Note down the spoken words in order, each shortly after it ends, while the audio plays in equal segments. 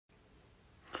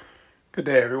Good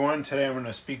day, everyone. Today I'm going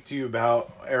to speak to you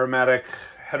about aromatic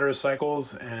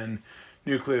heterocycles and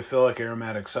nucleophilic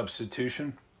aromatic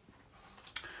substitution.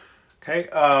 Okay,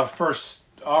 first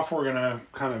off, we're going to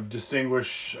kind of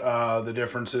distinguish the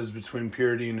differences between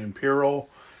pyridine and pyrrole.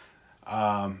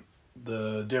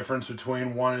 The difference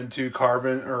between 1 and 2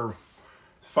 carbon, or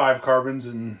 5 carbons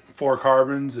and 4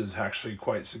 carbons, is actually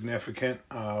quite significant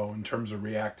in terms of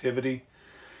reactivity.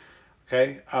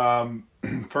 Okay,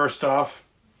 first off,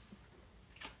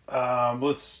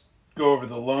 let's go over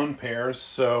the lone pairs.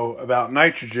 So about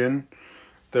nitrogen,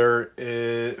 there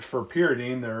is, for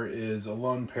pyridine, there is a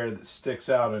lone pair that sticks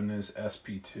out and is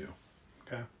sp2.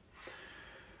 Okay.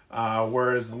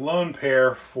 Whereas the lone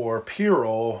pair for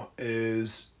pyrrole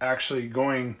is actually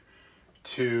going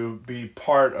to be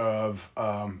part of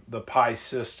the pi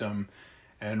system.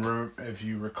 And if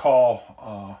you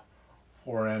recall,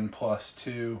 4n plus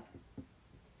 2,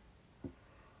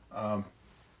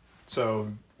 so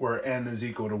where n is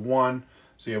equal to 1.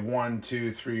 So you have 1,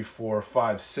 2, 3, 4,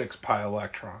 5, 6 pi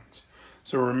electrons.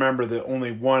 So remember that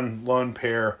only one lone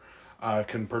pair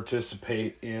can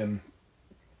participate in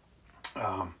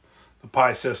the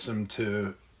pi system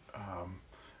to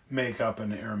make up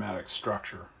an aromatic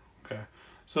structure. Okay,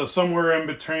 so somewhere in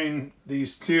between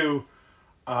these two,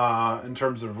 in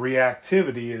terms of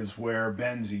reactivity, is where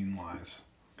benzene lies.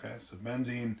 Okay, so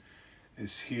benzene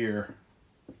is here,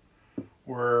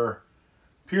 where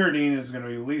pyridine is going to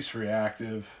be least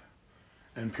reactive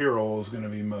and pyrrole is going to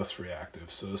be most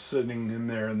reactive. So sitting in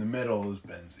there in the middle is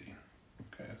benzene.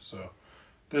 Okay, so at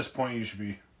this point you should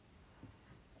be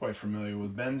quite familiar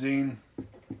with benzene.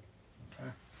 Okay.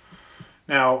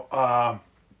 Now,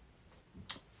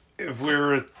 if we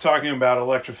were talking about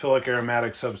electrophilic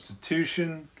aromatic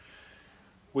substitution,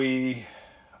 we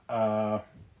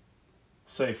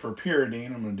say for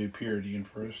pyridine, I'm going to do pyridine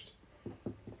first.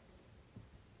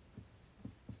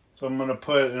 So I'm going to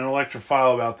put an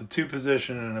electrophile about the 2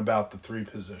 position and about the 3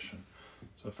 position.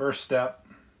 So first step,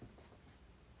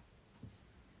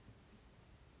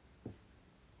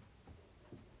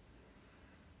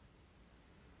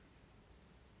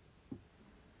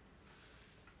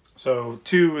 so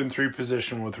 2 and 3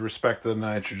 position with respect to the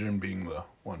nitrogen being the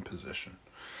 1 position.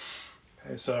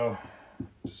 Okay, so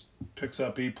just picks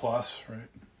up E plus, right?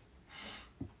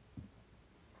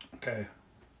 Okay.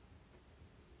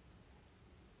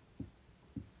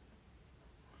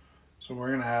 So we're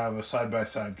going to have a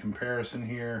side-by-side comparison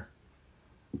here.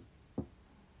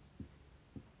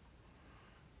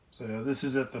 So this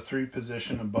is at the 3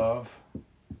 position above.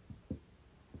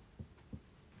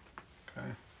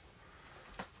 Okay.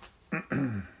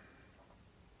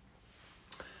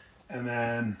 And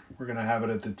then we're going to have it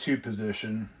at the 2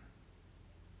 position,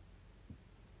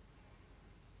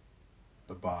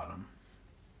 the bottom.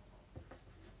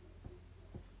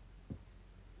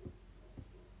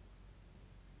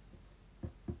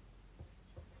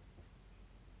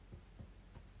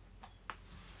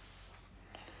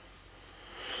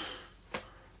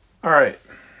 All right.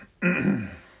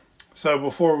 So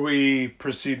before we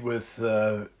proceed with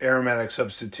the aromatic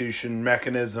substitution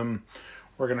mechanism,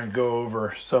 we're going to go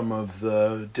over some of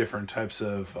the different types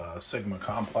of sigma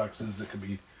complexes that could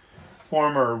be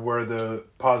formed, or where the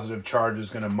positive charge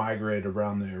is going to migrate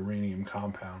around the uranium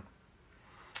compound,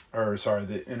 or sorry,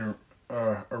 the inner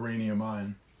uranium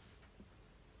ion.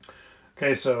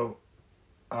 Okay, so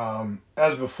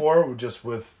as before, just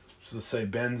with, let's say,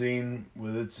 benzene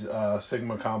with its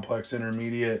sigma complex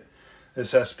intermediate,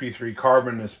 this sp3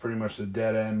 carbon is pretty much the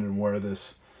dead end, and where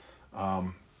this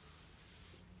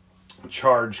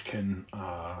charge can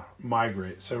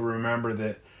migrate. So remember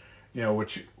that, you know,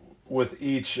 with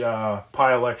each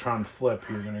pi electron flip,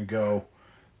 you're going to go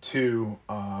to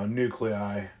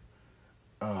nuclei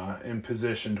in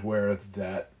position to where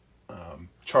that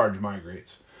charge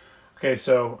migrates. Okay,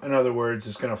 so in other words,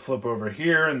 it's going to flip over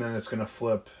here, and then it's going to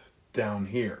flip down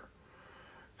here.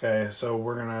 Okay, so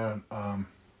we're going to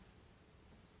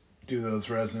do those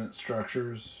resonance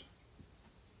structures.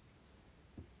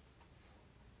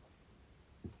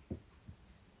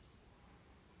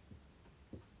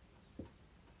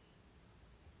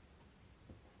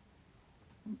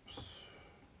 Oops.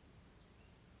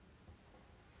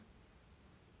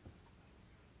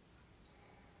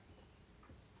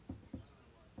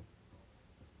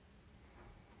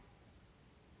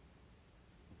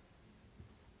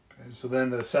 Okay, so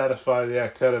then to satisfy the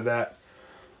octet of that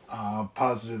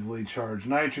positively charged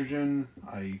nitrogen,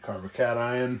 i.e.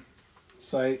 carbocation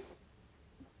site,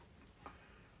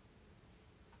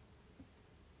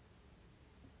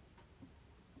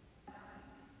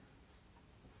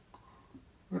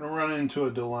 we're going to run into a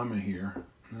dilemma here.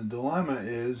 And the dilemma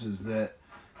is that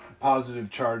positive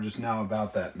charge is now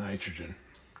about that nitrogen.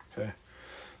 Okay,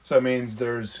 so that means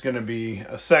there's going to be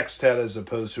a sextet as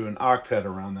opposed to an octet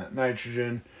around that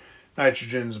nitrogen.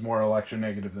 Nitrogen is more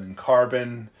electronegative than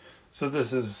carbon, so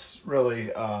this is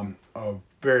really a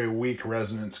very weak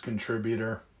resonance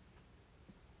contributor,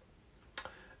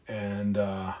 and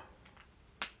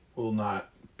will not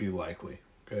be likely.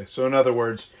 Okay, so in other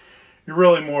words, you're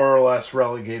really more or less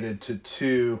relegated to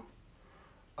two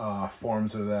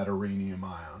forms of that rhenium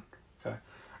ion. Okay,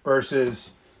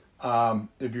 versus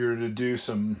if you were to do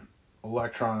some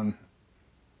electron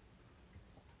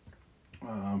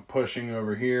pushing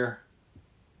over here,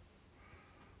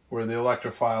 where the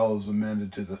electrophile is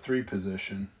amended to the 3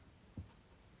 position.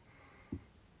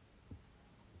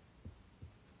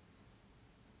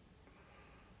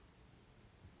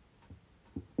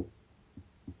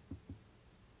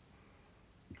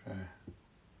 Okay.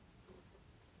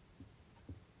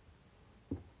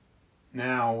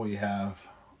 Now we have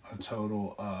a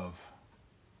total of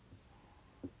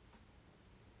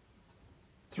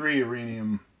 3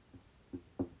 rhenium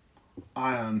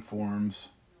ion forms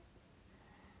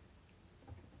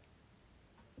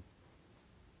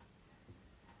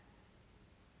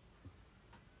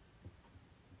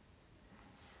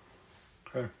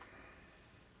okay.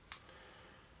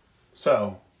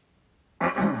 So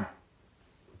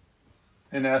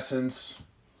in essence,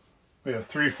 we have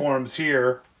 3 forms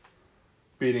here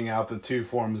beating out the 2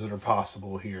 forms that are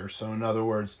possible here. So in other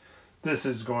words, this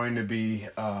is going to be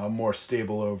more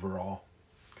stable overall.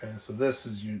 Okay, so this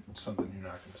is something you're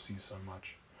not going to see so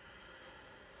much.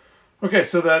 Okay,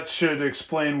 so that should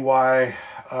explain why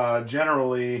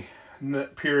generally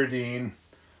pyridine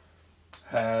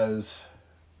has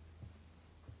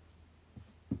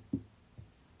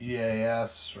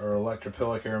EAS, or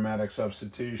electrophilic aromatic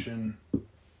substitution,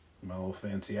 my little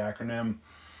fancy acronym,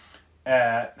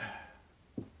 at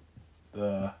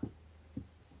the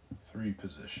 3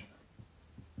 position.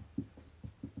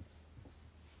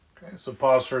 Okay, so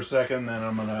pause for a second, then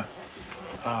I'm going to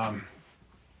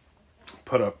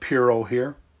put a pyrrole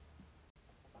here.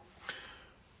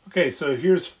 Okay, so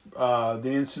here's the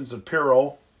instance of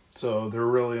pyrrole. So there are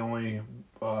really only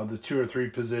the 2 or 3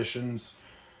 positions.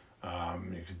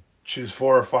 You could choose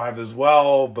 4 or 5 as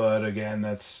well, but again,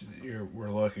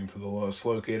 we're looking for the lowest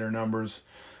locator numbers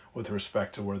with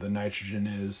respect to where the nitrogen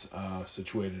is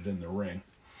situated in the ring.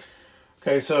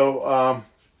 Okay, so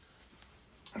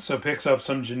it picks up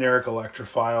some generic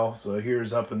electrophile. So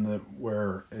here's up in the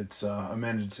where it's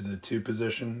amended to the 2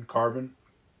 position carbon.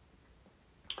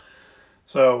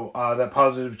 So that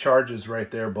positive charge is right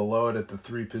there below it at the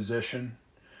 3 position.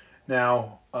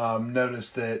 Now notice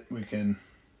that we can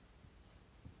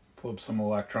flip some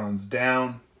electrons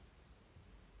down.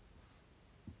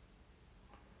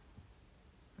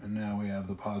 And now we have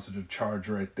the positive charge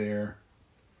right there,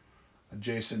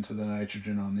 adjacent to the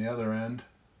nitrogen on the other end.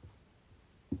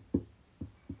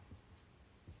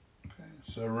 Okay,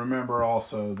 so remember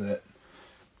also that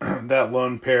that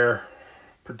lone pair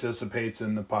participates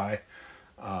in the pi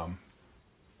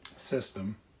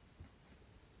system.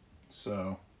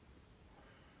 So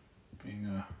being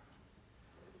a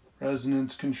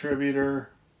resonance contributor,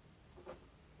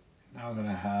 now I'm going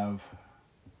to have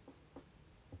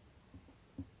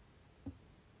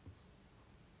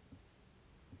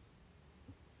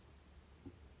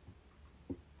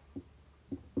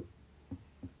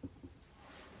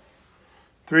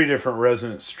three different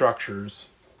resonance structures.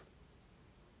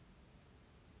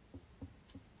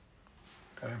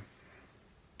 Okay.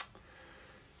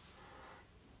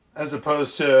 As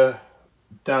opposed to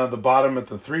down at the bottom at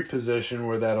the 3 position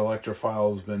where that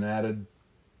electrophile has been added.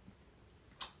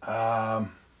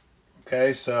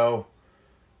 Okay, so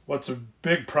what's a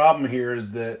big problem here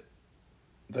is that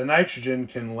the nitrogen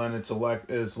can lend its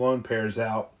lone pairs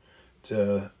out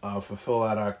to fulfill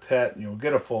that octet, and you'll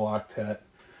get a full octet,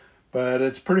 but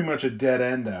it's pretty much a dead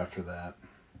end after that.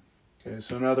 Okay,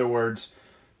 so in other words,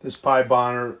 this pi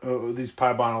bond, these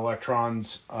pi bond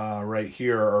electrons right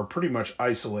here are pretty much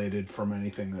isolated from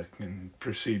anything that can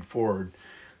proceed forward,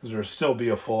 because there'll still be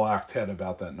a full octet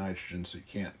about that nitrogen, so you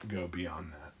can't go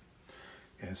beyond that.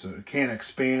 Okay, so it can't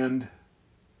expand.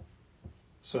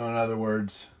 So in other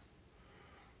words,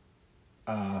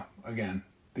 again,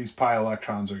 these pi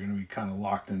electrons are going to be kind of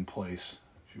locked in place,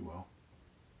 if you will.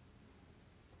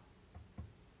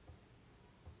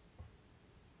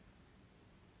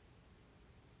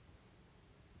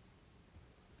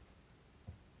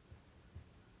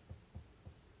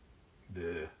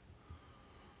 The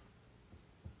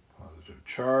positive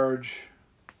charge.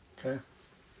 Okay.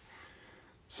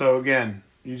 So again,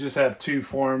 you just have 2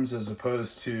 forms as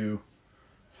opposed to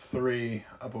 3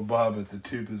 up above at the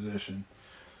 2 position.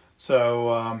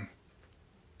 So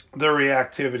the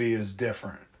reactivity is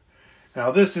different.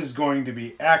 Now this is going to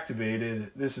be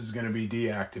activated, this is going to be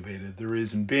deactivated. The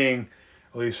reason being,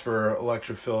 at least for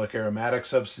electrophilic aromatic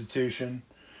substitution,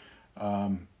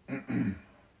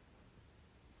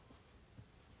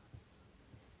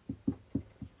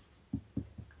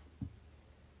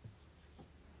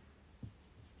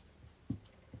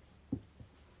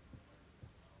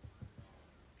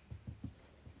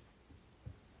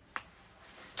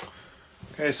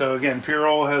 okay, so again,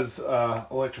 pyrrole has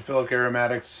electrophilic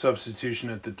aromatic substitution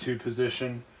at the 2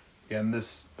 position. Again,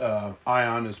 this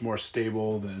ion is more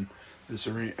stable than this,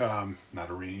 not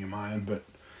iridium ion, but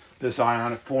this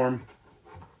ionic form.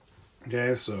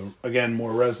 Okay, so again,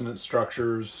 more resonance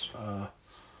structures,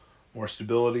 more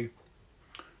stability.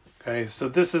 Okay, so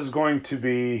this is going to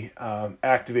be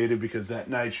activated because that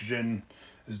nitrogen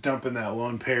is dumping that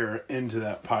lone pair into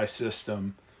that pi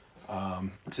system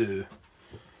to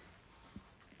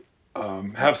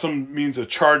have some means of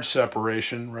charge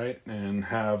separation, right, and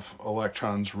have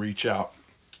electrons reach out,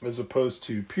 as opposed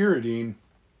to pyridine,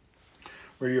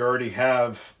 where you already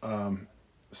have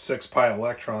 6 pi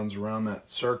electrons around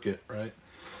that circuit, right?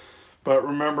 But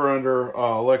remember, under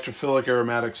electrophilic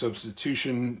aromatic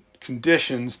substitution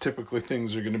conditions, typically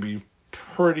things are going to be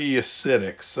pretty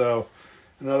acidic. So,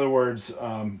 in other words,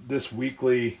 this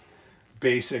weakly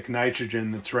basic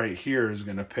nitrogen that's right here is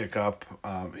going to pick up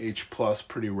H plus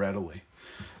pretty readily.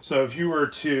 So if you were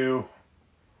to,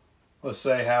 let's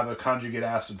say, have a conjugate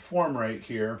acid form right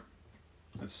here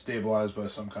that's stabilized by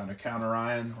some kind of counter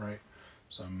ion, right,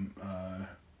 some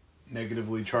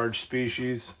negatively charged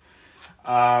species,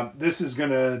 this is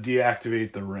going to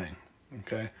deactivate the ring.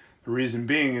 Okay, the reason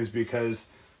being is because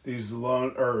these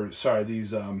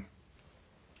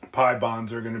pi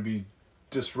bonds are going to be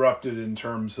disrupted in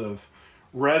terms of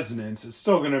resonance. It's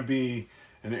still going to be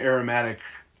an aromatic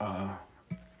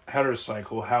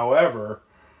heterocycle, however,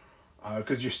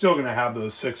 because you're still going to have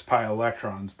those 6 pi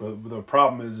electrons, but the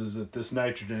problem is that this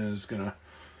nitrogen is going to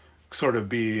sort of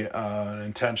be an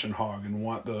intention hog and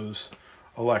want those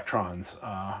electrons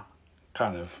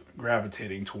kind of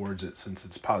gravitating towards it, since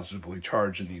it's positively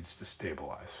charged and needs to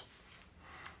stabilize.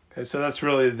 Okay, so that's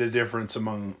really the difference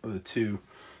among the 2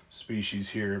 species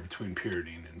here between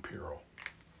pyridine and pyrrole.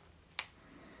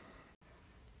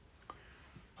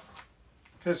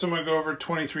 Okay, so I'm going to go over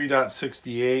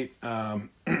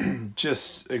 23.68,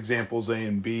 just examples A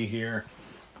and B here.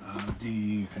 D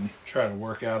you can try to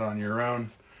work out on your own.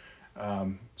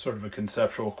 Sort of a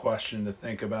conceptual question to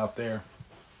think about there.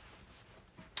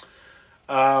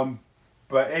 But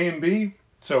A and B,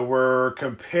 so we're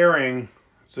comparing,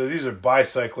 so these are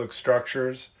bicyclic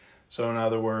structures. So in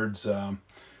other words,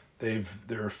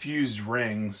 they're fused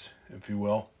rings, if you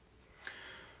will.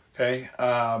 Okay,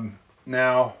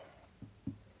 now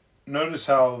notice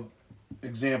how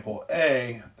example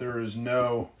A, there is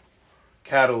no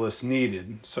catalyst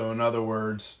needed. So in other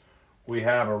words, we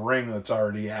have a ring that's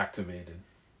already activated.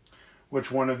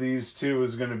 Which one of these 2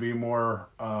 is going to be more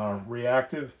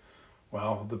reactive?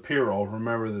 Well, the pyrrole.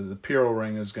 Remember that the pyrrole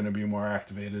ring is going to be more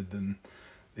activated than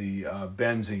the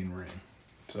benzene ring.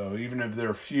 So even if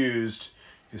they're fused,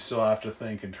 you still have to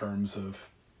think in terms of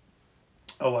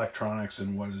electronics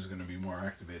and what is going to be more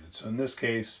activated. So in this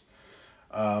case,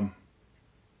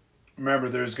 remember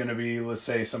there's going to be, let's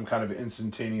say, some kind of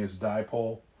instantaneous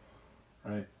dipole,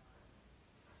 right?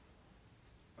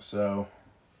 So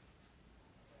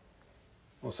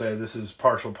we'll say this is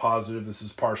partial positive, this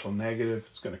is partial negative.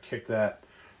 It's going to kick that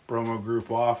bromo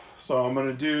group off. So I'm going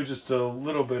to do just a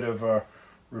little bit of a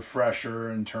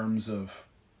refresher in terms of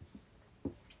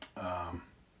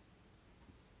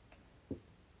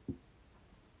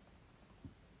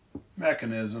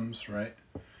mechanisms, right?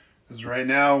 Because right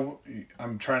now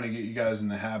I'm trying to get you guys in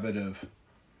the habit of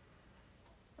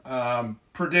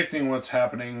predicting what's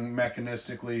happening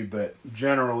mechanistically, but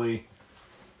generally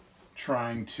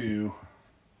trying to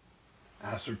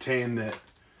ascertain that,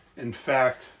 in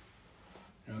fact,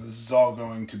 this is all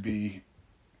going to be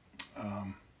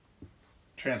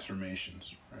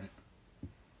transformations, right?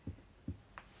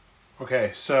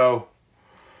 Okay, so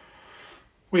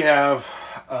we have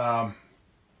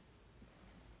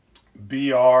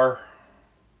Br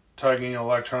tugging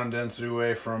electron density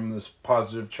away from this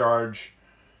positive charge,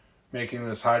 making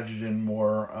this hydrogen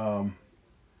more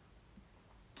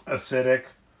acidic,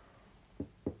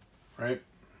 right?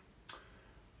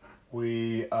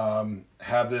 We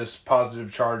have this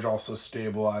positive charge also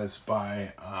stabilized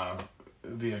by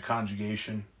via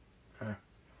conjugation. Okay.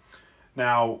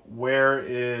 Now, where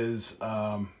is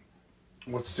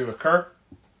what's to occur?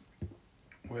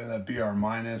 We have that Br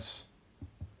minus.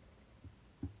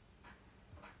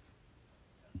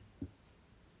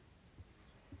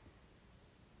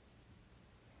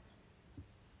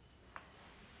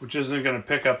 Which isn't going to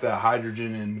pick up that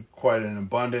hydrogen in quite an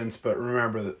abundance, but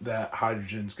remember that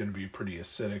hydrogen is going to be pretty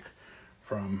acidic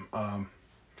from a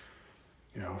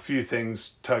few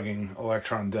things tugging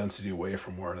electron density away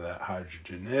from where that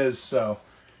hydrogen is. So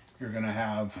you're going to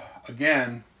have,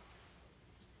 again,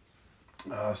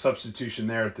 substitution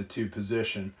there at the 2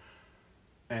 position,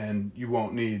 and you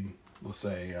won't need, let's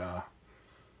say,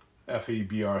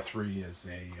 FeBr3 as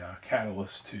a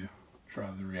catalyst to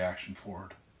drive the reaction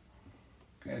forward.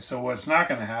 Okay, so what's not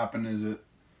going to happen is that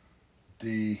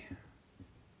the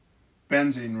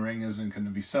benzene ring isn't going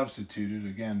to be substituted,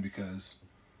 again, because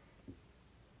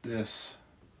this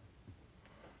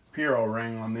pyrrole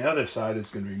ring on the other side is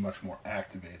going to be much more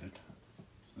activated.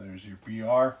 So there's your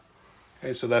Br.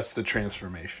 Okay, so that's the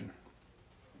transformation.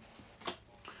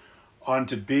 On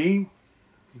to B.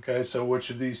 Okay, so which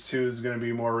of these two is going to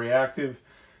be more reactive?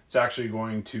 It's actually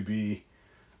going to be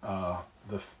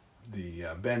the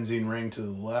benzene ring to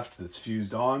the left that's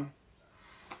fused on.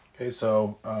 Okay,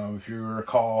 so if you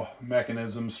recall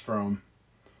mechanisms from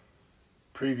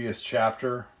previous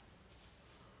chapter,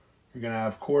 you're going to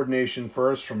have coordination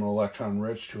first from electron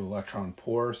rich to electron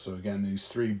poor. So again, these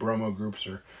 3 bromo groups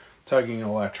are tugging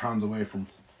electrons away from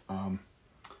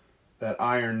that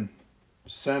iron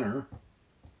center.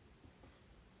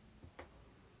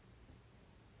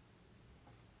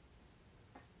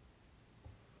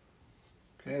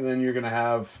 Okay, and then you're going to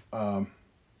have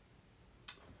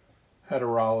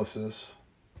heterolysis,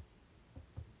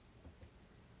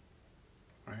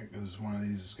 right? Because one of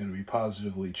these is going to be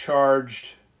positively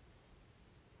charged.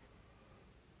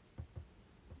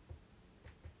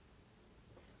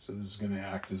 So this is going to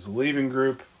act as a leaving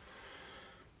group.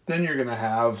 Then you're going to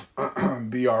have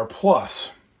Br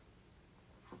plus,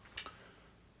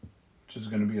 which is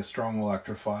going to be a strong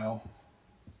electrophile.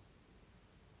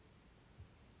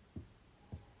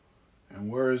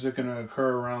 And where is it going to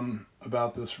occur around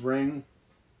about this ring?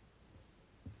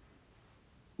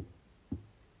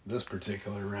 This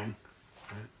particular ring.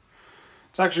 Right?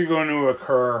 It's actually going to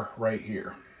occur right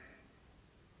here.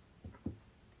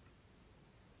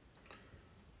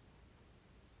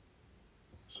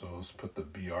 So let's put the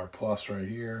Br plus right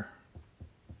here.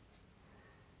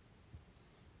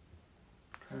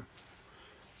 Okay.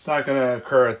 It's not going to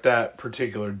occur at that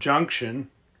particular junction,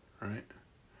 right?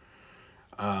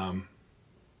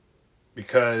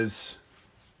 Because,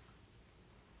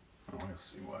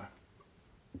 let's see why.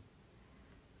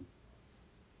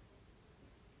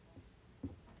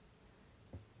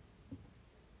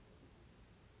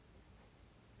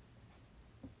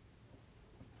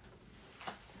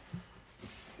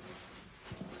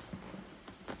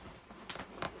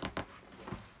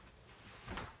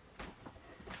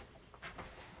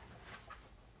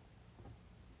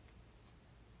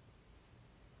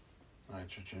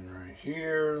 Nitrogen right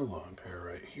here, lone pair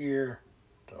right here,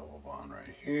 double bond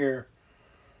right here,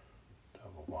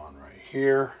 double bond right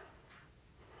here.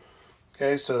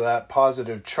 Okay, so that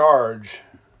positive charge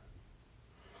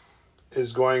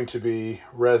is going to be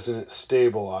resonance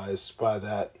stabilized by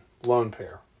that lone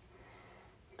pair.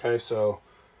 Okay, so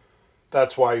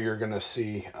that's why you're going to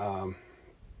see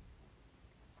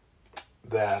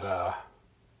that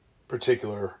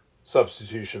particular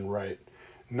substitution right,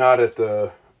 not at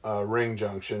the ring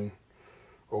junction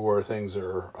or where things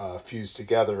are fused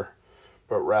together,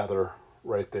 but rather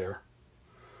right there.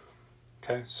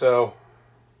 Okay, so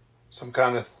some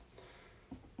kind of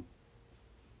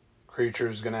creature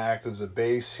is going to act as a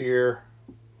base here,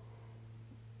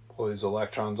 pull these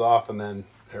electrons off, and then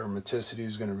aromaticity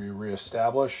is going to be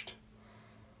reestablished.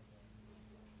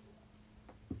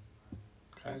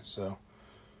 Okay, so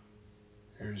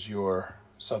here's your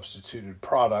substituted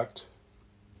product.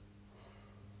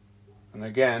 And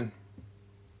again,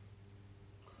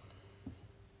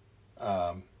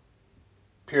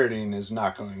 pyridine is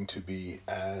not going to be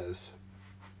as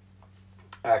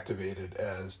activated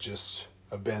as just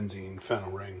a benzene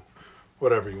phenyl ring,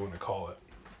 whatever you want to call it.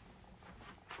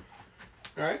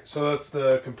 All right, so that's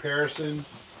the comparison.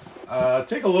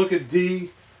 Take a look at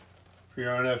D for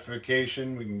your own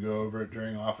edification. We can go over it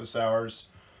during office hours.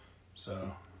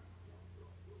 So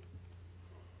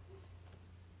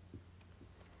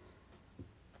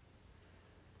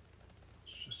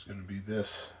it's going to be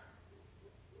this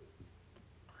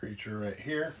creature right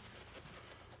here.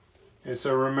 Okay,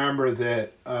 so remember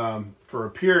that for a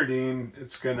pyridine,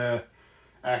 it's going to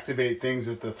activate things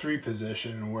at the 3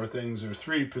 position, and where things are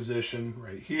 3 position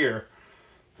right here,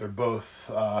 they're both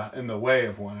in the way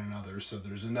of one another. So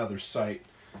there's another site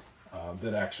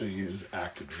that actually is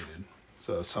activated.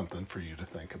 So something for you to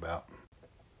think about.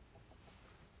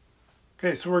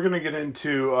 Okay, so we're going to get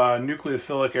into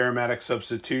nucleophilic aromatic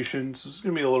substitutions. This is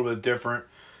going to be a little bit different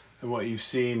than what you've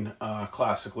seen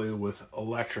classically with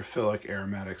electrophilic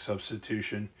aromatic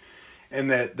substitution, in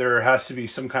that there has to be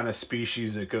some kind of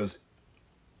species that goes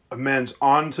amends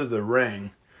onto the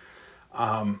ring.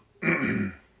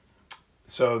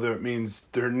 So that means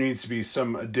there needs to be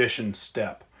some addition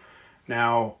step.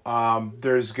 Now,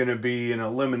 there's going to be an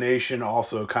elimination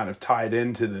also kind of tied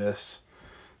into this.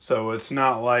 So it's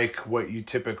not like what you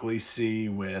typically see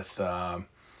with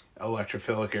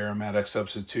electrophilic aromatic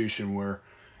substitution, where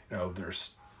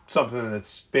there's something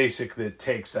that's basic that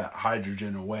takes that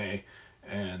hydrogen away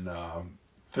and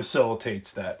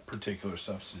facilitates that particular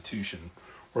substitution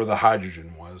where the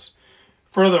hydrogen was.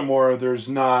 Furthermore, there's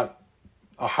not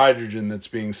a hydrogen that's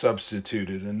being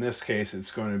substituted. In this case,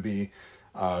 it's going to be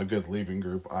a good leaving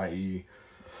group, i.e.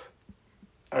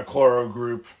 a chloro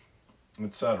group,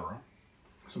 etc.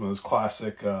 Some of those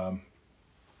classic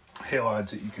halides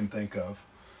that you can think of.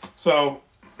 So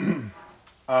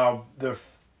the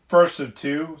first of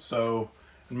two, so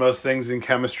in most things in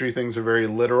chemistry, things are very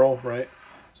literal, right?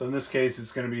 So in this case,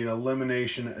 it's going to be an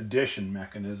elimination addition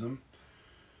mechanism.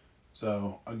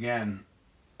 So again,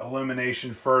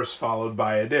 elimination first followed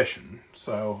by addition.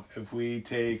 So if we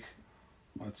take,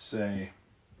 let's say,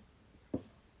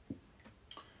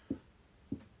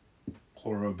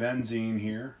 chlorobenzene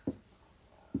here,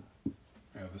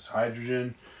 we have this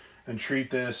hydrogen, and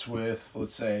treat this with,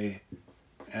 let's say,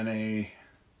 NaNH2,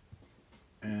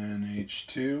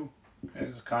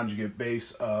 as a conjugate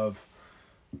base of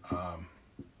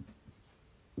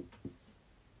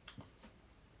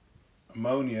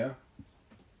ammonia.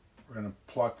 We're going to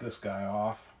pluck this guy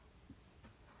off.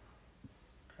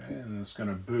 Okay, and it's going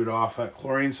to boot off that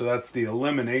chlorine, so that's the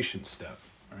elimination step,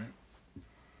 right?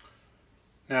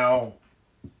 Now,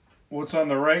 what's on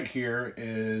the right here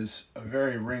is a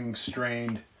very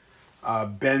ring-strained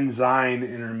benzyne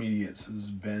intermediate. So this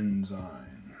is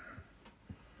benzyne.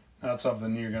 Not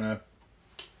something you're going to,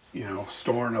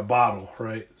 store in a bottle,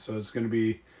 right? So it's going to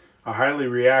be a highly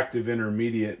reactive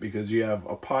intermediate because you have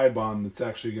a pi bond that's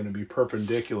actually going to be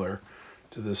perpendicular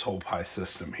to this whole pi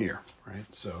system here, right?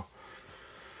 So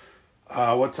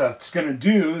what that's going to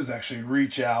do is actually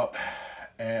reach out,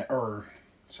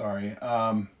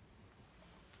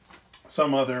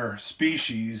 some other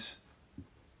species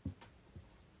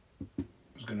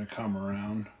is going to come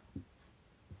around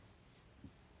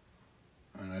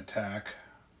and attack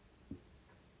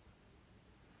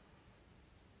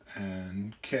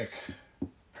and kick a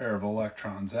pair of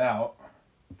electrons out.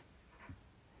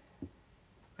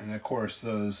 And of course,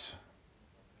 those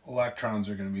electrons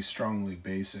are going to be strongly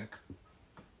basic.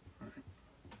 Right.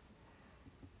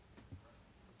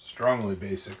 Strongly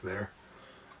basic there.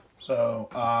 So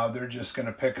they're just going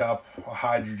to pick up a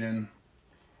hydrogen,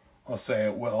 let's say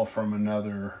at will, from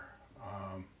another,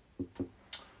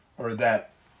 or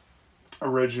that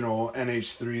original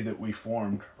NH3 that we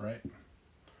formed, right?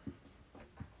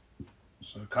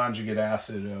 So conjugate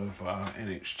acid of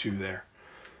NH2 there.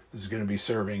 This is going to be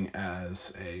serving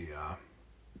as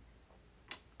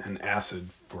an acid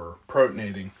for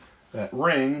protonating that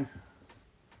ring.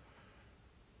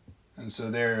 And so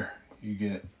there you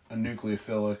get a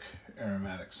nucleophilic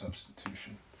aromatic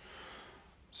substitution.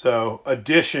 So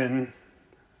addition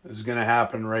is going to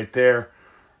happen right there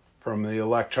from the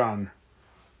electron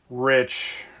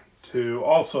rich to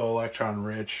also electron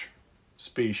rich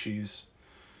species.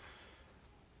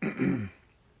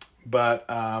 But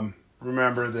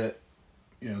remember that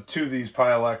two of these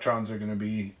pi electrons are going to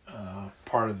be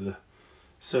part of the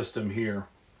system here.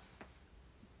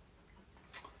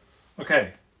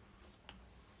 Okay,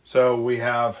 so we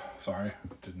have, sorry,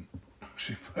 didn't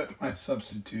actually put my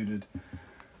substituent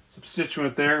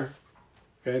there.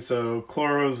 Okay, so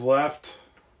chloro's left,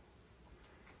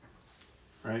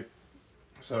 right?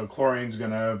 So chlorine's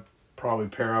going to probably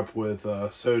pair up with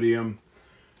sodium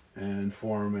and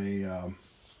form a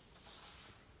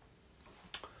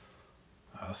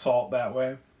salt that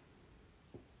way.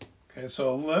 Okay,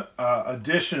 so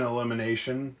addition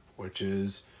elimination, which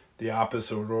is the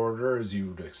opposite order as you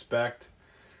would expect.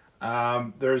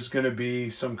 There's going to be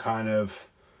some kind of,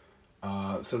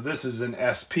 so this is an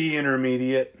sp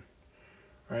intermediate,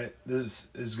 right? This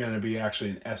is going to be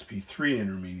actually an sp3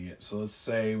 intermediate. So let's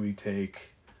say we take,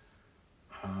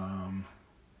 let's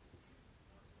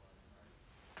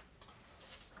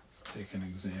take an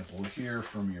example here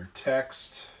from your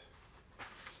text.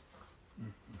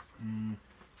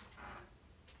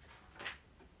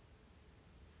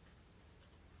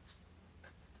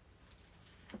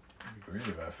 great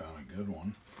if I found a good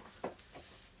one.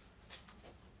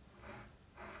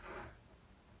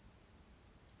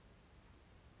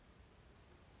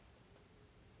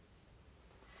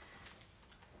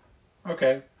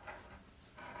 Okay.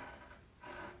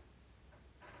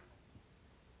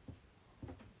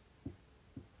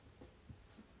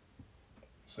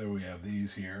 So we have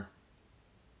these here.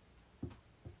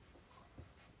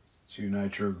 Two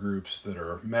nitro groups that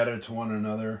are meta to one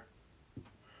another,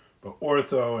 but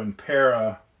ortho and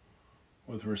para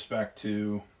with respect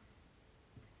to,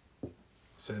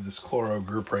 say, this chloro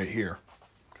group right here.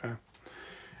 Okay.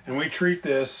 And we treat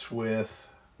this with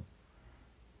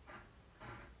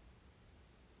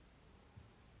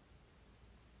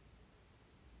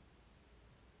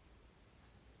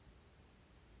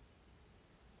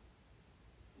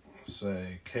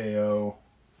say KO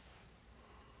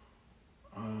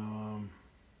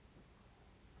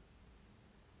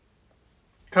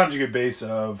conjugate base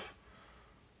of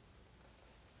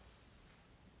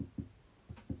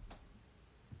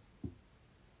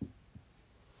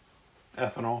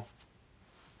ethanol.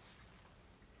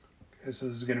 Okay, so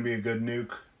this is going to be a good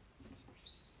nuke.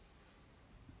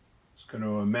 It's going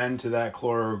to amend to that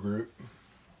chloro group.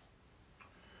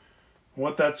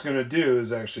 What that's going to do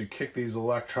is actually kick these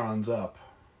electrons up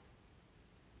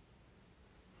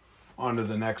onto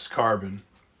the next carbon.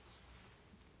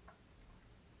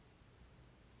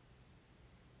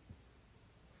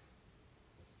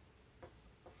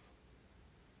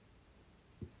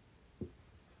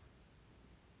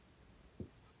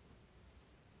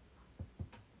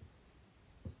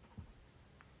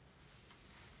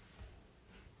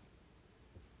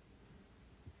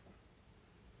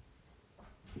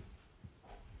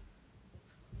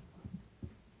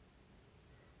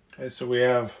 Okay, so we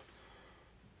have,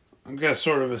 I guess,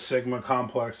 sort of a sigma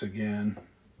complex again.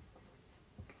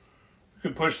 We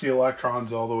could push the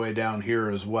electrons all the way down here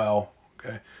as well.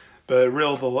 Okay, but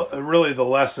really the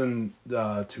lesson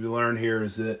to be learned here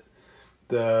is that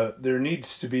there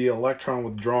needs to be electron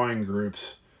withdrawing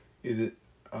groups, either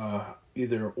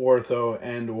ortho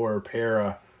and or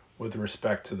para, with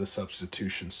respect to the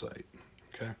substitution site.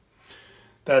 Okay.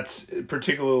 That's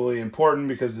particularly important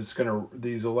because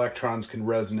these electrons can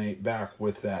resonate back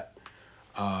with that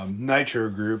nitro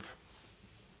group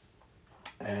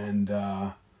and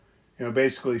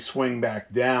basically swing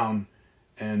back down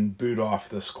and boot off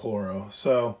this chloro.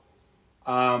 So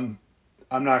I'm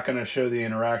not going to show the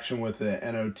interaction with the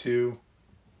NO2,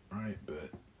 right? But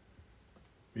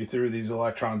if you threw these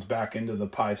electrons back into the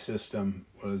pi system,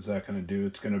 what is that going to do?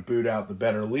 It's going to boot out the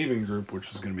better leaving group,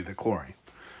 which is going to be the chlorine.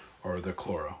 Or the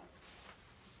chloro.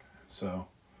 So,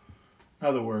 in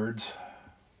other words,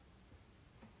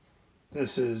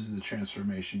 this is the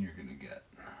transformation you're going to get.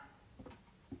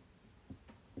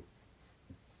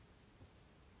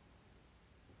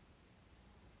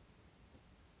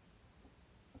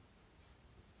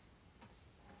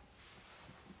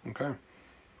 Okay.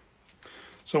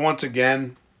 So once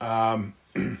again,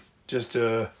 just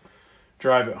to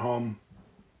drive it home,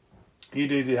 you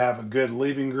need to have a good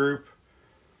leaving group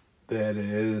that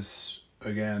is,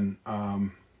 again,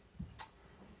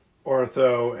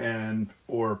 ortho and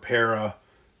or para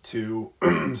to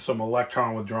some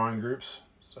electron withdrawing groups.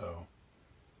 So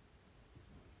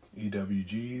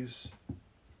EWGs.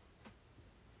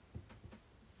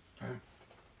 Okay.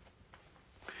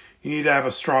 You need to have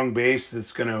a strong base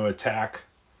that's going to attack,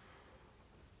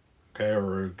 okay,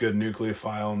 or a good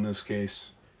nucleophile in this case.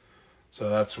 So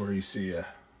that's where you see a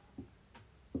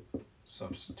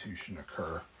substitution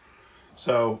occur.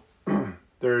 So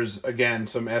there's, again,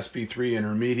 some sp3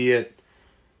 intermediate.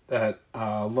 That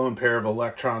lone pair of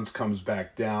electrons comes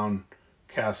back down,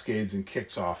 cascades, and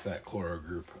kicks off that chloro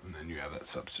group, and then you have that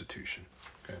substitution.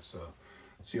 Okay, so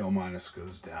Cl minus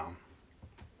goes down.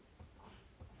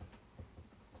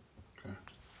 Okay.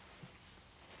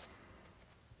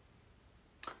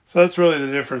 So that's really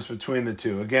the difference between the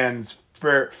two. Again, it's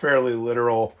fairly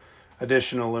literal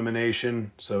addition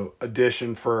elimination. So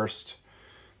addition first,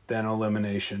 then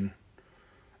elimination.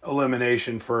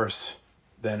 Elimination first,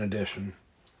 then addition.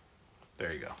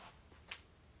 There you go.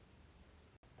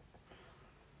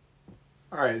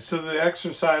 All right, so the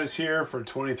exercise here for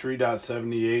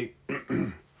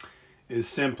 23.78 is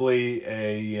simply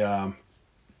a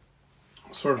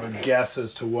sort of a guess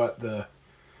as to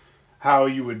how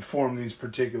you would form these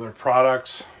particular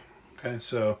products. Okay,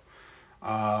 so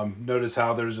notice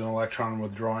how there's an electron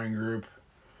withdrawing group,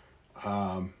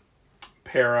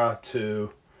 para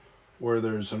to where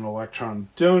there's an electron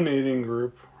donating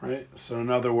group, right? So in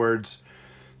other words,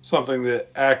 something that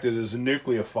acted as a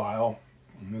nucleophile.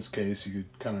 In this case, you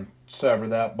could kind of sever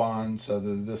that bond so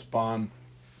that this bond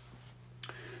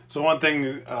So one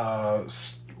thing,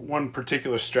 one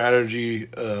particular strategy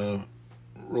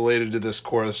related to this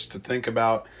course to think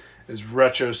about is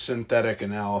retrosynthetic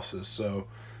analysis. So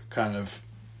kind of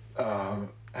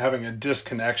having a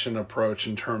disconnection approach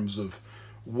in terms of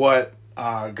what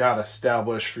got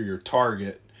established for your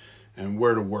target and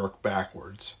where to work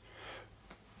backwards.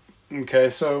 Okay,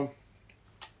 so,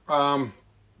 and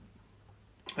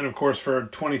of course for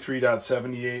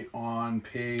 23.78 on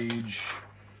page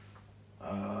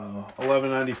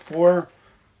 1194,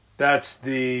 that's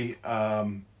the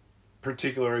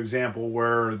particular example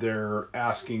where they're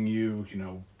asking you,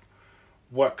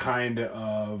 what kind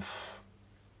of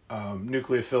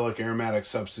nucleophilic aromatic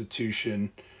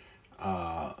substitution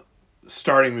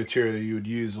starting material you would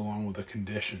use along with the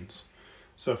conditions.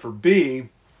 So for B,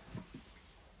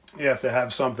 you have to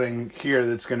have something here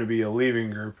that's going to be a leaving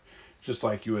group, just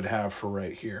like you would have for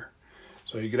right here.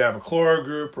 So you could have a chloro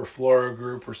group or fluoro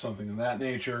group or something of that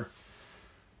nature.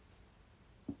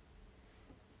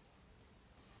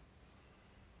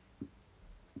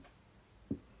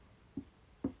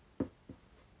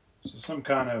 So some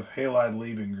kind of halide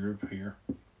leaving group here.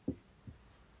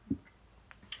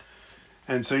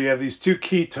 And so you have these two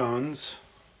ketones.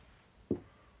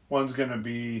 One's going to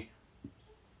be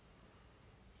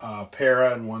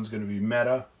para and one's going to be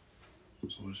meta.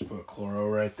 So we'll just put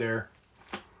chloro right there.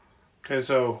 Okay,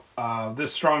 so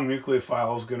this strong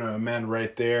nucleophile is going to amend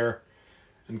right there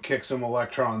and kick some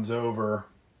electrons over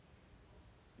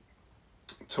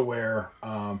to where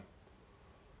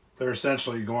they're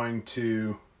essentially going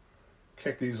to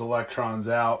kick these electrons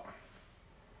out.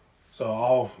 So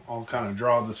I'll kind of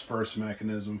draw this first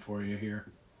mechanism for you here.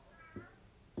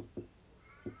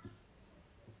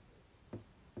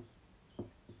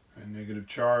 A negative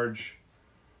charge.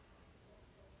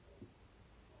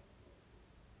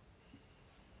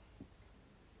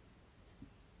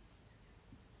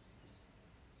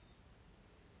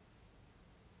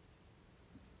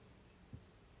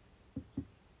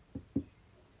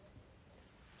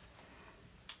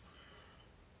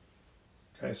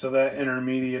 Okay, so that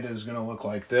intermediate is going to look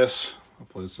like this.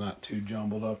 Hopefully it's not too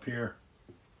jumbled up here.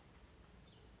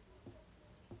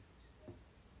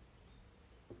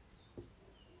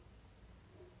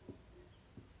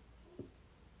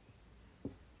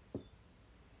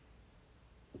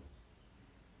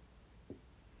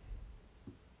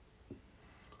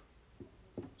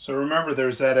 So remember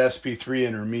there's that sp3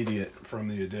 intermediate from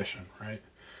the addition, right?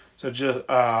 So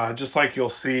just like you'll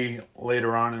see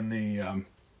later on in the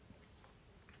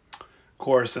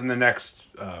course, in the next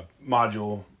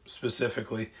module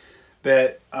specifically,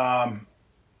 that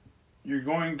you're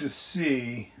going to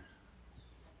see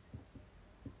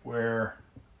where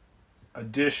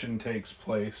addition takes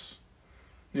place,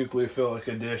 nucleophilic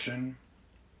addition,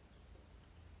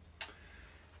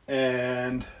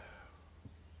 and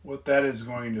what that is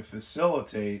going to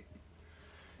facilitate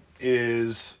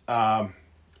is an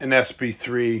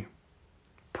sp3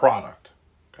 product.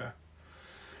 Okay.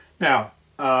 Now,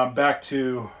 back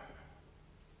to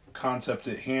concept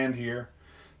at hand here.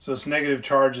 So this negative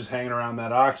charge is hanging around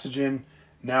that oxygen.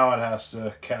 Now it has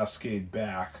to cascade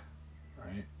back,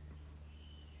 right?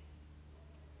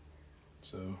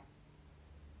 So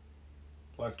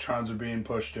electrons are being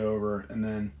pushed over, and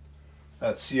then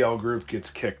that Cl group gets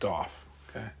kicked off.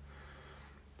 Okay.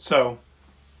 So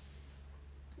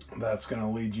that's going to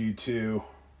lead you to,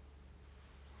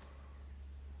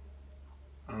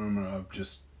 I'm going to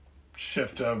just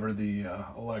shift over the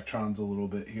electrons a little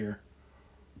bit here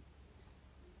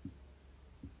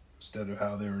instead of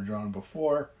how they were drawn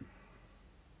before,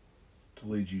 to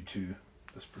lead you to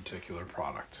this particular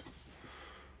product.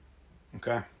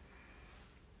 Okay.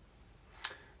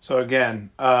 So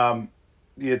again,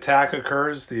 the attack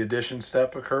occurs, the addition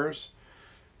step occurs,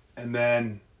 and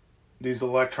then these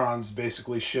electrons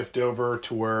basically shift over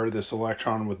to where this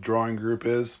electron withdrawing group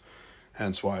is,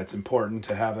 hence why it's important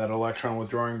to have that electron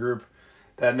withdrawing group.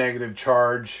 That negative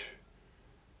charge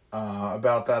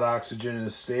about that oxygen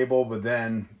is stable, but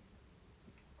then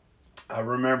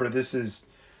remember this is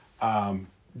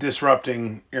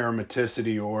disrupting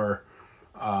aromaticity or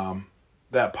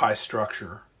that pi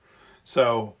structure.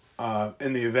 So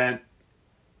in the event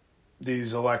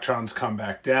these electrons come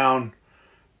back down,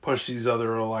 push these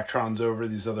other electrons over,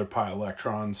 these other pi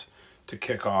electrons, to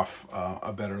kick off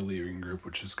a better leaving group,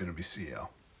 which is going to be Cl.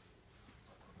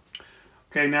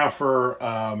 Okay, now for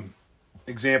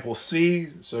example C.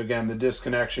 So again, the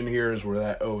disconnection here is where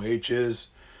that OH is.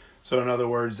 So in other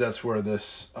words, that's where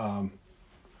this OH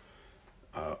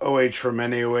from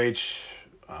NaOH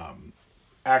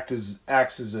acts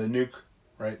as a nuke,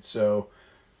 right? So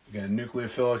again,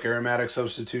 nucleophilic aromatic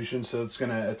substitution. So it's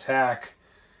going to attack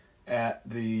at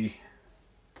the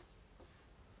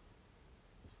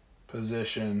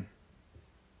position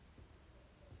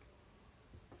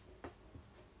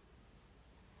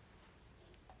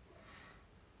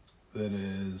that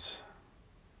is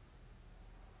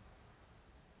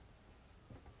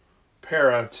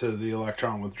para to the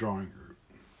electron withdrawing group.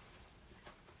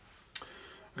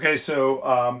 Okay, so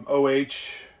OH,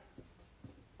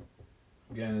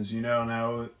 again, as you now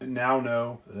know,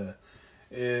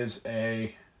 is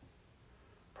a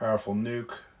powerful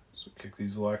nuke. So kick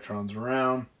these electrons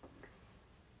around.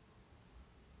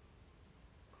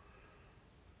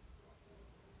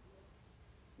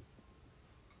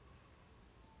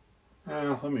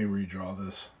 Let me redraw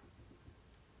this.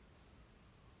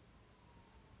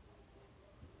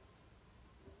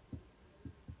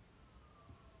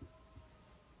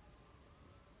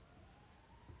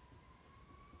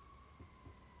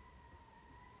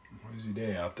 Noisy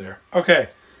day out there. Okay,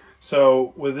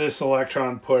 so with this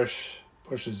electron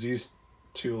pushes these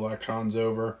two electrons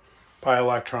over, pi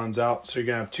electrons out. So you're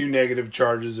going to have two negative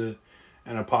charges and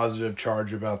a positive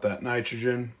charge about that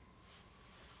nitrogen.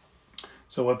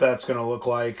 So what that's going to look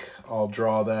like, I'll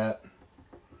draw that.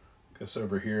 Guess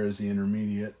over here is the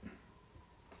intermediate,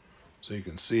 so you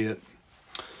can see it.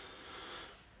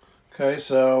 Okay,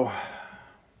 so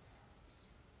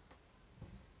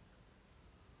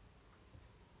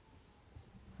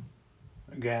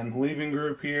again, leaving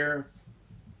group here,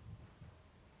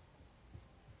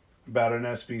 about an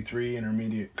sp3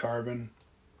 intermediate carbon.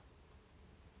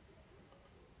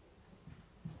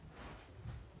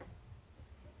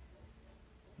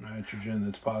 Nitrogen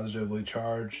that's positively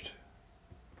charged.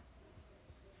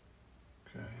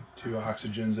 Okay, two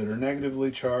oxygens that are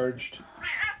negatively charged.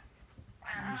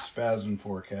 Spasm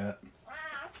for cat.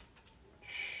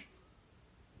 Shh.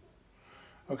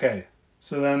 Okay,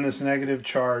 so then this negative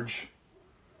charge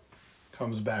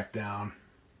comes back down.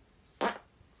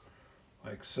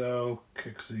 Like so,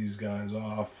 kicks these guys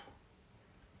off.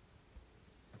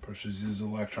 Pushes these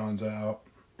electrons out,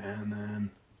 and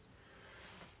then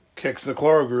kicks the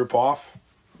chloro group off,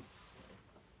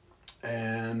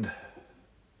 and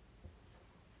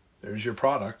there's your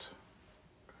product.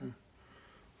 Okay.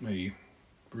 Let me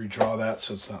redraw that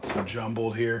so it's not so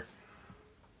jumbled here.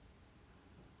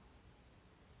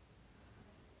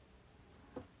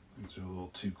 These are a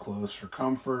little too close for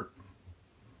comfort.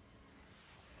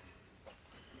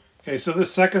 Okay, so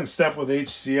this second step with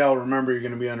HCl, remember you're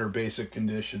going to be under basic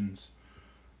conditions.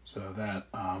 So that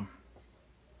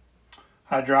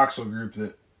hydroxyl group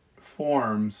that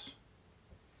forms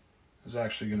is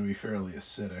actually going to be fairly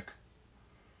acidic,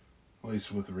 at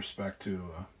least with respect to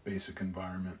a basic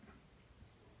environment.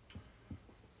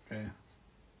 Okay.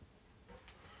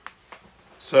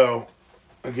 So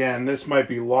again, this might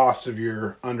be lost if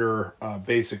you're under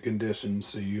basic conditions.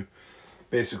 So you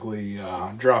basically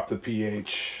drop the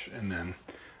pH, and then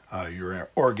your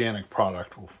organic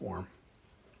product will form.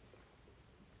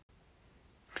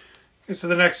 Okay, so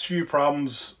the next few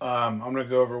problems I'm going to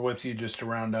go over with you just to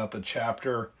round out the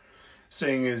chapter,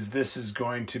 saying is this is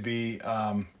going to be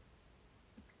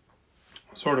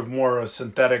sort of more a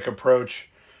synthetic approach.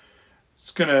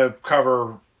 It's going to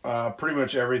cover pretty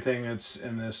much everything that's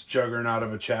in this juggernaut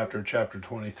of a chapter, chapter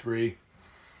 23.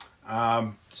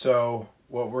 So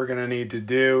what we're going to need to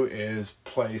do is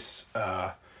place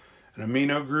an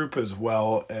amino group as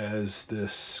well as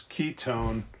this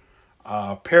ketone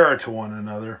para to one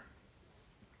another.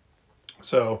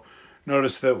 So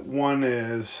notice that one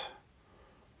is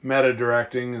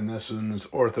meta-directing and this one is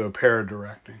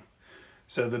ortho-para-directing.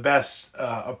 So the best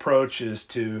approach is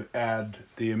to add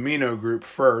the amino group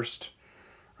first,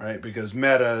 right? Because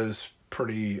meta is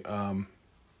pretty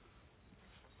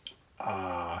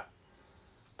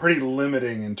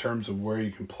limiting in terms of where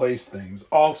you can place things.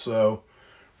 Also,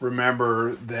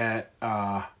 remember that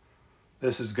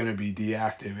this is going to be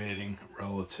deactivating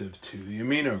relative to the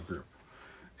amino group.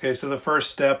 Okay, so the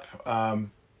first step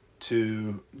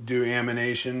to do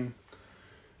amination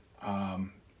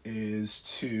is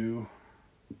to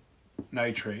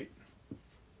nitrate.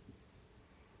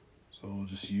 So we'll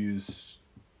just use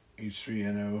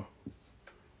HNO3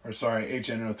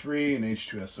 and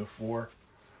H2SO4.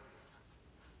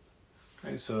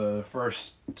 Okay, so the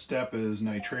first step is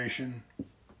nitration.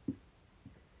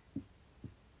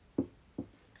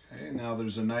 Okay, now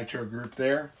there's a nitro group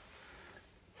there.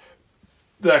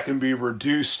 That can be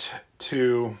reduced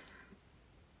to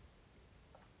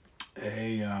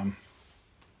a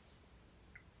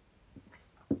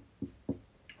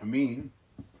amine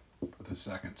for the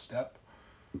second step.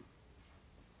 Okay,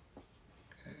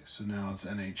 so now it's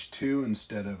NH2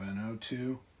 instead of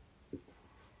NO2.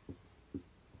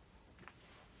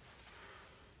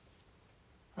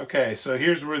 Okay, so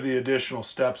here's where the additional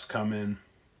steps come in.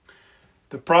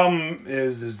 The problem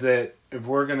is that if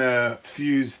we're going to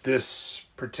fuse this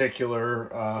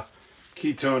particular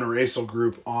ketone or acyl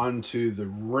group onto the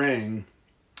ring,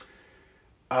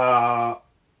 the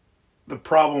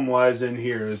problem lies in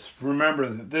here. Is remember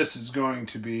that this is going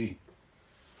to be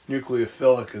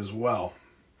nucleophilic as well.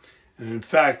 And in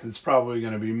fact, it's probably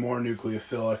going to be more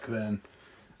nucleophilic than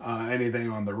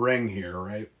anything on the ring here,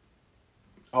 right?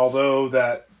 Although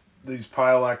that these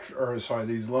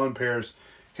these lone pairs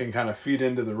can kind of feed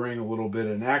into the ring a little bit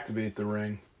and activate the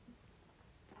ring.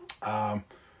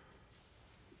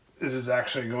 This is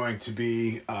actually going to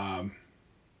be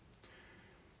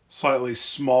slightly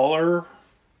smaller.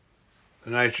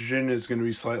 The nitrogen is going to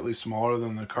be slightly smaller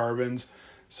than the carbons,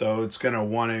 so it's going to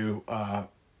want to,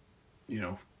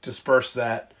 disperse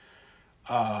that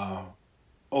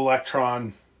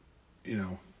electron,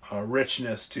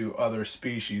 richness to other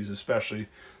species, especially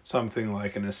something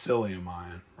like an acylium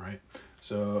ion, right?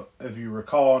 So if you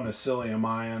recall, an acylium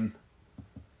ion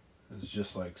is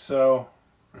just like so,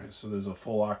 right? So there's a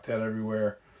full octet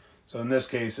everywhere. So in this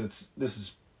case,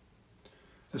 this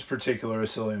particular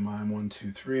acylium ion 1,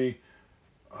 2, 3,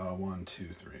 1, 2,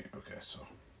 3. Okay, so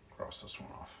cross this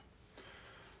one off.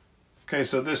 Okay,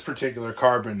 so this particular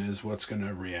carbon is what's going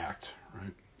to react,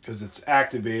 right? Because it's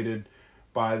activated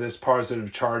by this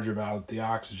positive charge about the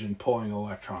oxygen pulling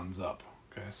electrons up.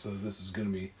 Okay, so this is going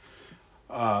to be,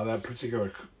 that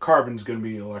particular carbon is going to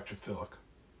be electrophilic.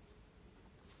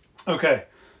 Okay,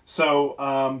 so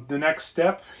the next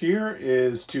step here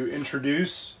is to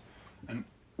introduce an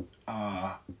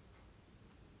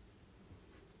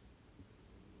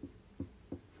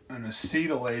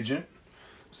acetyl agent.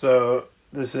 So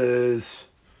this is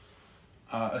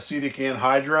acetic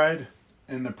anhydride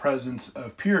in the presence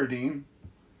of pyridine.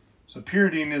 So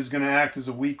pyridine is going to act as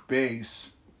a weak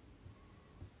base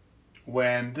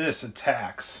when this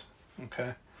attacks.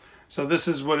 Okay, so this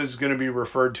is what is going to be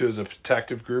referred to as a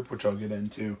protective group, which I'll get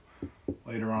into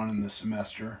later on in the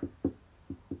semester.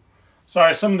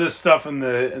 Sorry, some of this stuff in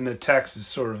the text is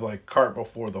sort of like cart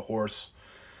before the horse.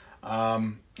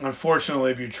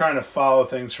 Unfortunately, if you're trying to follow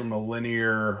things from a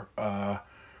linear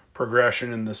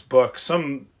progression in this book,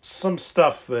 some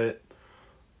stuff that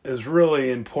is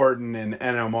really important in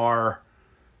NMR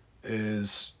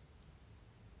is,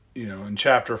 in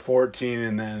chapter 14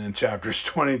 and then in chapters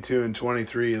 22 and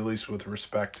 23, at least with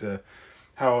respect to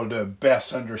how to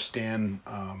best understand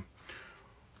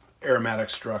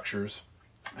aromatic structures.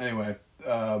 Anyway,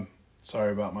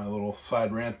 sorry about my little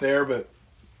side rant there, but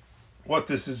what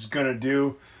this is going to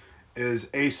do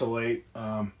is acylate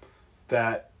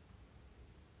that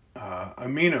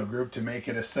amino group to make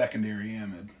it a secondary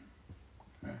amide.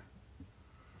 Okay.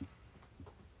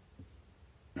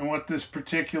 And what this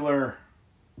particular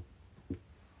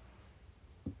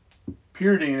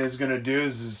pyridine is going to do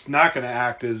is it's not going to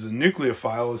act as a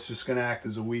nucleophile, it's just going to act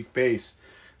as a weak base.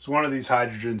 So one of these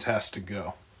hydrogens has to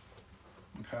go.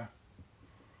 Okay.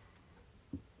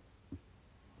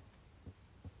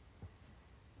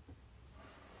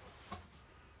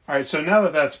 All right, so now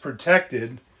that that's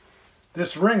protected,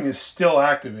 this ring is still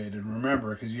activated,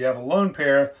 remember, because you have a lone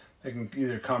pair that can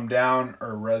either come down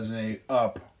or resonate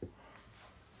up.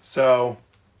 So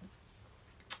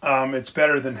it's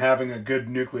better than having a good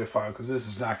nucleophile, because this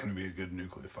is not going to be a good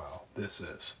nucleophile. This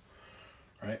is,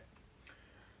 right?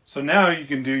 So now you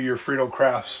can do your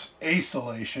Friedel-Crafts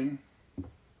acylation.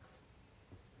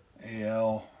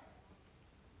 Al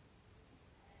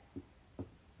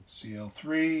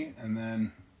Cl3, and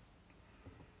then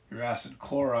your acid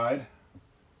chloride.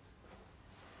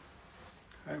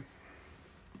 Okay.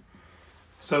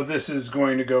 So this is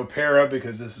going to go para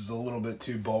because this is a little bit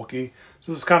too bulky.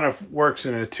 So this kind of works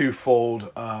in a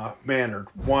twofold manner.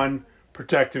 One,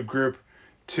 protective group.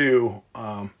 Two,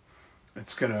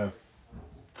 it's going to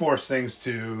force things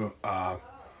to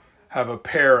have a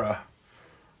para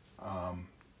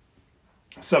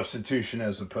substitution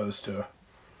as opposed to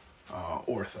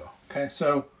ortho. Okay,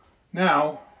 so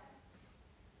now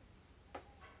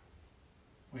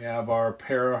we have our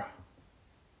para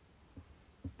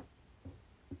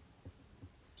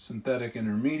synthetic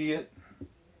intermediate.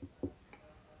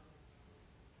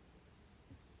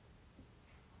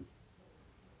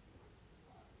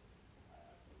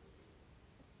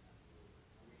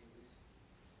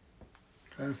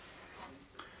 Okay.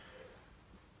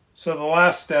 So the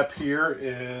last step here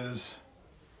is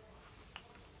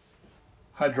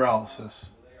hydrolysis.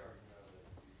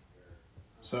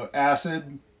 So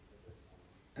acid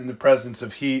in the presence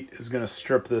of heat is going to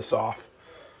strip this off.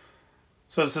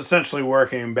 So it's essentially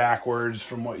working backwards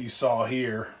from what you saw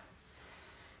here.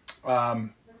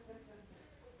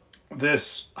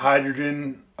 this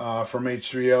hydrogen from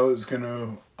H3O is going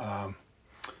to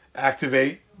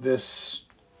activate this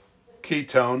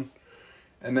ketone,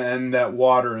 and then that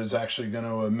water is actually going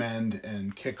to amend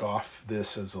and kick off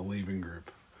this as a leaving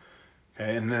group.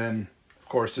 Okay, and then of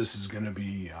course this is going to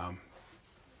be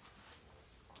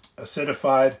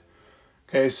acidified.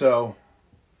 Okay, so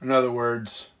in other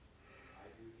words,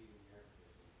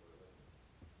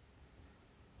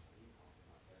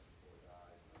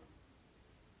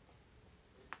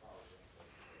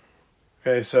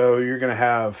 okay, so you're going to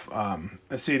have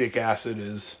acetic acid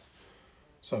is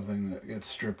something that gets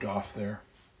stripped off there.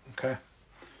 Okay,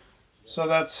 so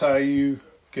that's how you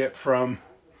get from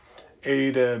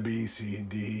A to B, C,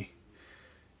 D,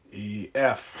 E,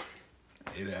 F.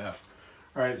 A to F.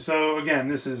 All right, so again,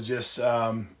 this is just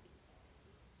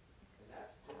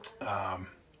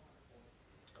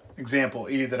example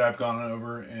E that I've gone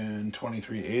over in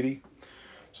 2380.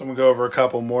 So I'm going to go over a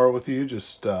couple more with you.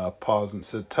 Just pause and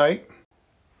sit tight.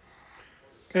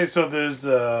 Okay, so there's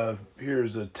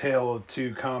here's a tale of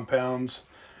two compounds.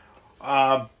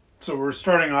 So we're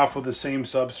starting off with the same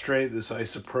substrate, this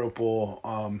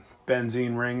isopropyl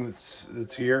benzene ring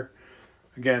that's here.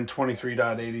 Again,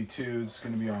 23.82 is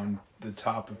going to be on the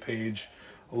top of page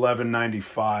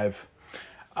 1195.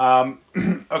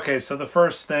 Okay, so the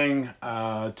first thing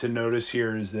to notice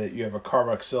here is that you have a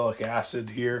carboxylic acid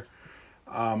here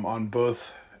on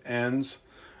both ends.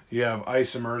 You have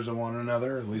isomers of one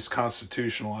another, at least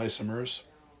constitutional isomers.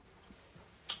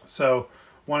 So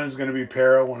one is going to be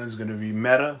para, one is going to be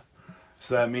meta.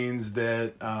 So that means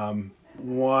that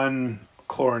one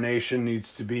chlorination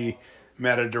needs to be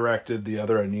meta-directed, the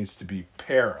other needs to be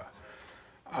para.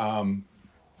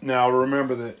 Now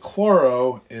remember that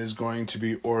chloro is going to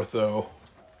be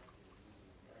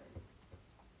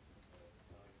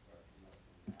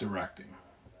ortho-directing.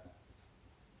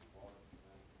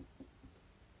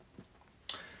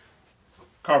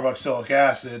 Carboxylic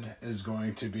acid is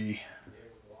going to be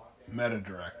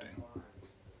meta-directing.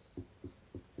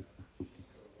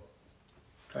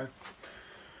 Okay.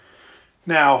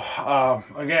 Now,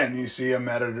 again, you see a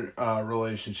meta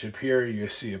relationship here. You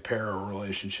see a para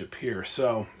relationship here.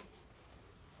 So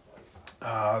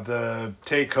the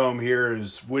take-home here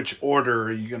is which order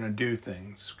are you going to do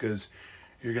things, because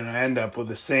you're going to end up with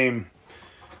the same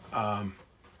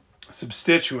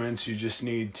substituents. You just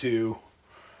need to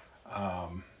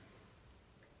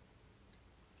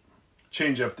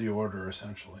change up the order,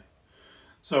 essentially.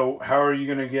 So how are you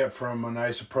going to get from an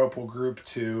isopropyl group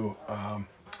to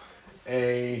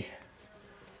a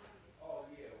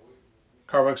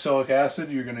carboxylic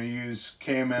acid? You're going to use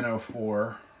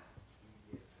KMNO4,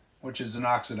 which is an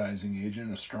oxidizing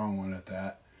agent, a strong one at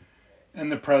that, in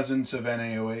the presence of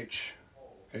NaOH.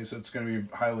 Okay, so it's going to be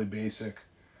highly basic.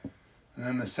 And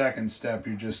then the second step,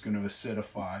 you're just going to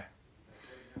acidify.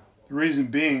 The reason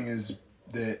being is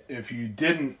that if you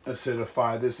didn't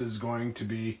acidify, this is going to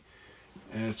be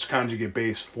in its conjugate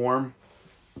base form.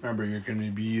 Remember, you're going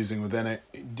to be dealing with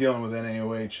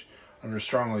NaOH under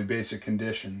strongly basic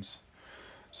conditions.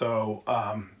 So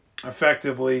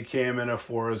effectively,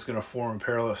 KMNO4 is going to form a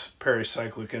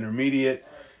pericyclic intermediate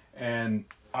and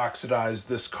oxidize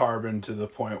this carbon to the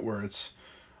point where it's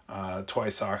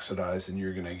twice oxidized, and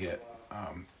you're going to get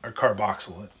a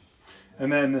carboxylate. And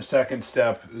then the second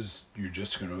step is you're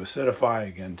just going to acidify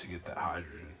again to get that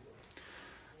hydrogen.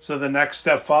 So the next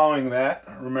step following that,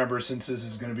 remember, since this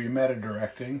is going to be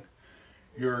meta-directing,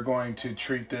 you're going to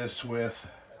treat this with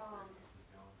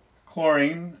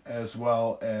chlorine as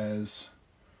well as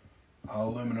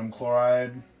aluminum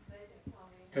chloride.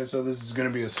 Okay, so this is going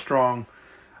to be a strong,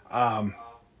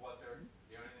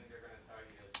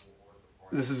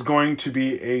 this is going to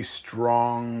be a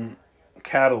strong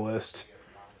catalyst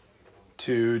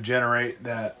to generate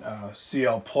that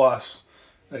Cl plus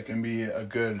that can be a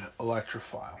good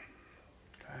electrophile.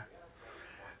 Okay.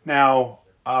 Now,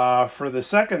 for the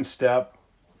second step,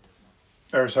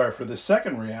 for the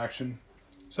second reaction,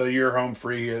 so you're home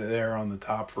free there on the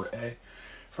top for A.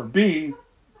 For B,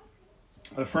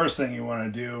 the first thing you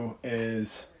want to do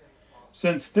is,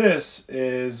 since this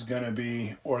is going to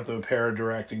be ortho-para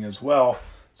directing as well,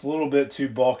 it's a little bit too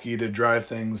bulky to drive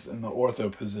things in the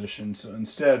ortho position, so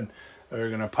instead they're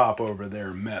going to pop over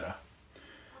there meta.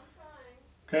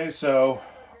 Okay, so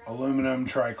aluminum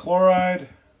trichloride,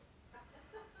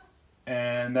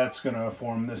 and that's going to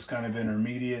form this kind of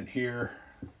intermediate here.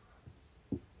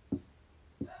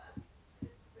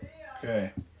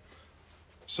 Okay,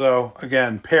 so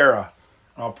again, para.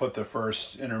 I'll put the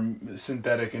first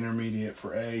synthetic intermediate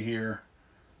for A here,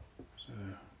 so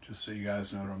just so you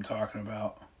guys know what I'm talking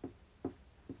about.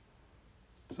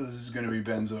 So this is going to be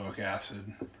benzoic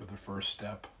acid for the first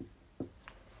step.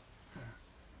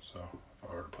 So if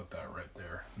I were to put that right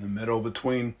there in the middle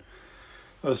between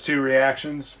those two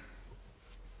reactions.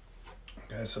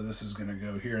 Okay, so this is going to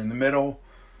go here in the middle.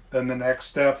 Then the next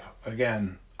step,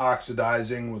 again,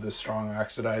 oxidizing with a strong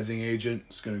oxidizing agent.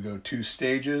 It's going to go 2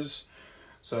 stages.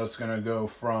 So it's going to go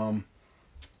from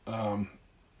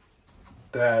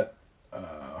that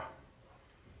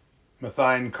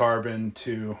methine carbon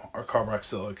to our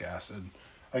carboxylic acid.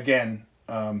 Again,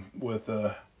 with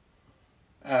a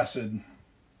acid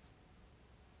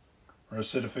or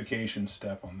acidification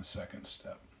step on the second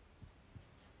step.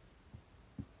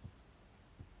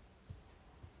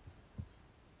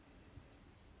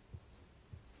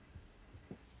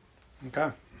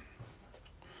 Okay.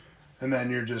 And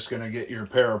then you're just going to get your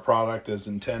para product as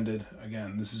intended.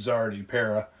 Again, this is already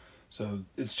para, so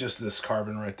it's just this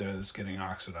carbon right there that's getting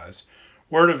oxidized.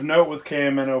 Word of note with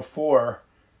KMNO4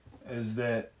 is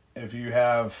that if you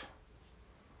have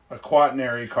a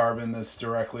quaternary carbon that's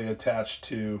directly attached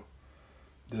to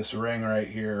this ring right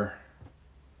here,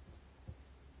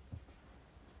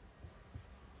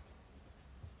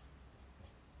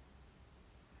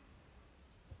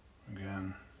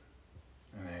 again,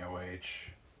 an AOH,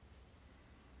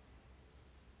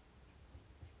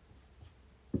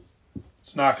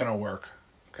 it's not going to work.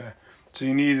 Okay, so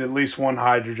you need at least 1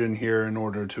 hydrogen here in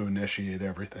order to initiate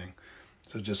everything.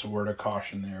 So just a word of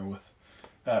caution there with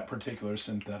that particular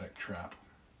synthetic trap.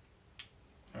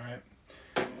 All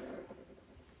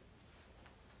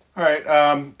right,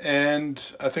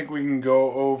 and I think we can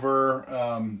go over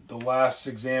the last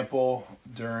example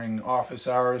during office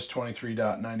hours,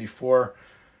 23.94.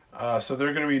 So there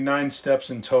are going to be 9 steps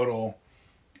in total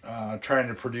trying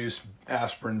to produce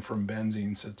aspirin from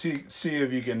benzene. So see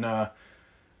if you can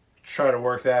try to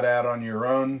work that out on your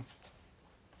own.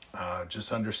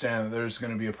 Just understand that there's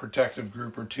going to be a protective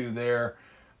group or 2 there.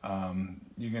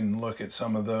 You can look at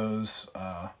some of those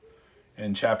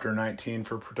in chapter 19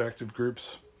 for protective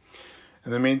groups. In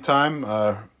the meantime,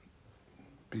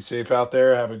 be safe out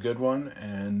there, have a good one,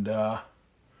 and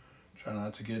try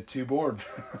not to get too bored.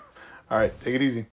 All right, take it easy.